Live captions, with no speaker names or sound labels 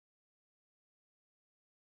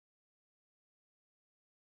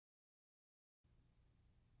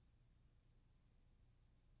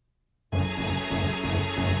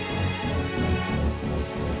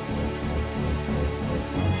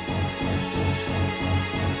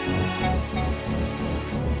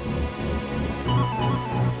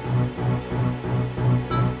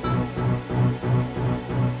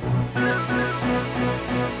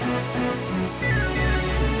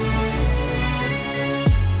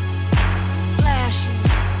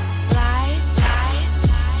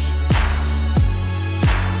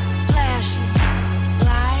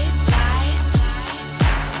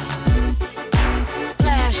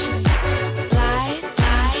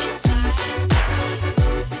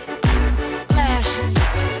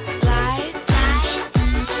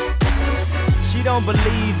don't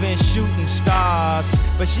believe in shooting stars,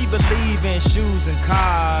 but she believe in shoes and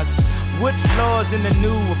cars. Wood floors in the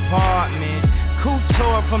new apartment,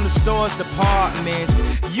 couture from the store's departments.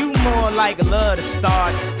 You more like love to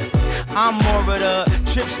start. I'm more of the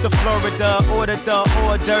trips to Florida, order the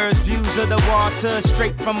hors d'oeuvres, views of the water,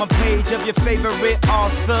 straight from a page of your favorite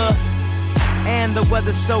author. And the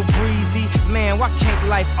weather's so breezy, man, why can't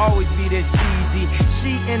life always be this easy?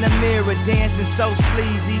 She in the mirror dancing so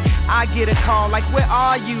sleazy. I get a call like, where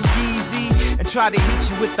are you, Yeezy? And try to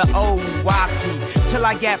hit you with the old wacky, till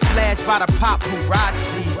I got flashed by the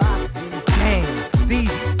paparazzi. Damn,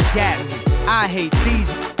 these got me. I hate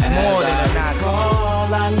these more than a Nazi.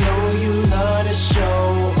 I know you love to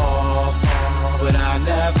show off, but I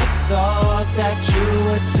never thought that you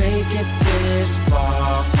would take it this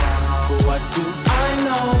far. But what do I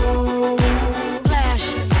know?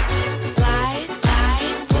 Flashing lights,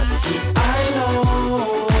 lights. What do I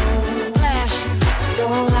know? Flashing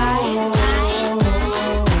lights.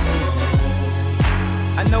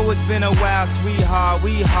 I know it's been a while, sweetheart,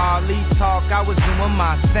 we hardly talk. I was doing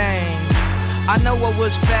my thing. I know I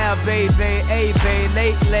was foul, baby, hey, babe,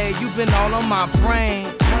 lately you've been all on my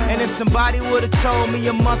brain. And if somebody would've told me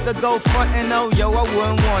a month ago, frontin' oh, yo, I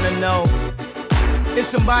wouldn't wanna know. If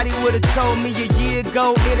somebody would've told me a year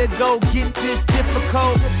ago, it'd go get this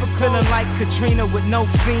difficult. Feeling like Katrina with no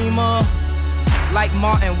FEMA, like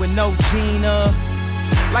Martin with no Gina,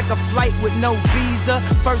 like a flight with no visa,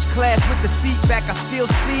 first class with the seat back, I still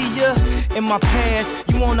see ya. In my past,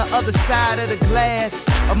 you on the other side of the glass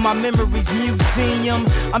of my memories museum.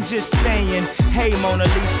 I'm just saying, hey Mona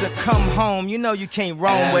Lisa, come home. You know you can't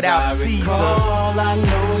roam without Caesar. I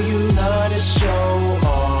know you love to show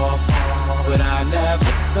off, but I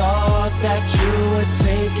never thought that you would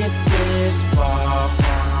take it this far.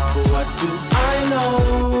 But what do I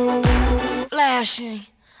know? Flashing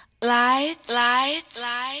lights, lights,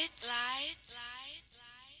 lights, lights, lights.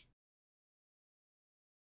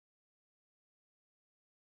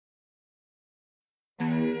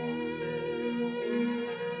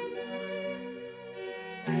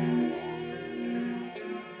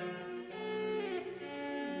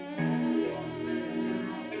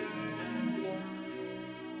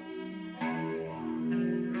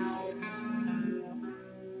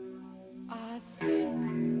 I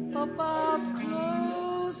think about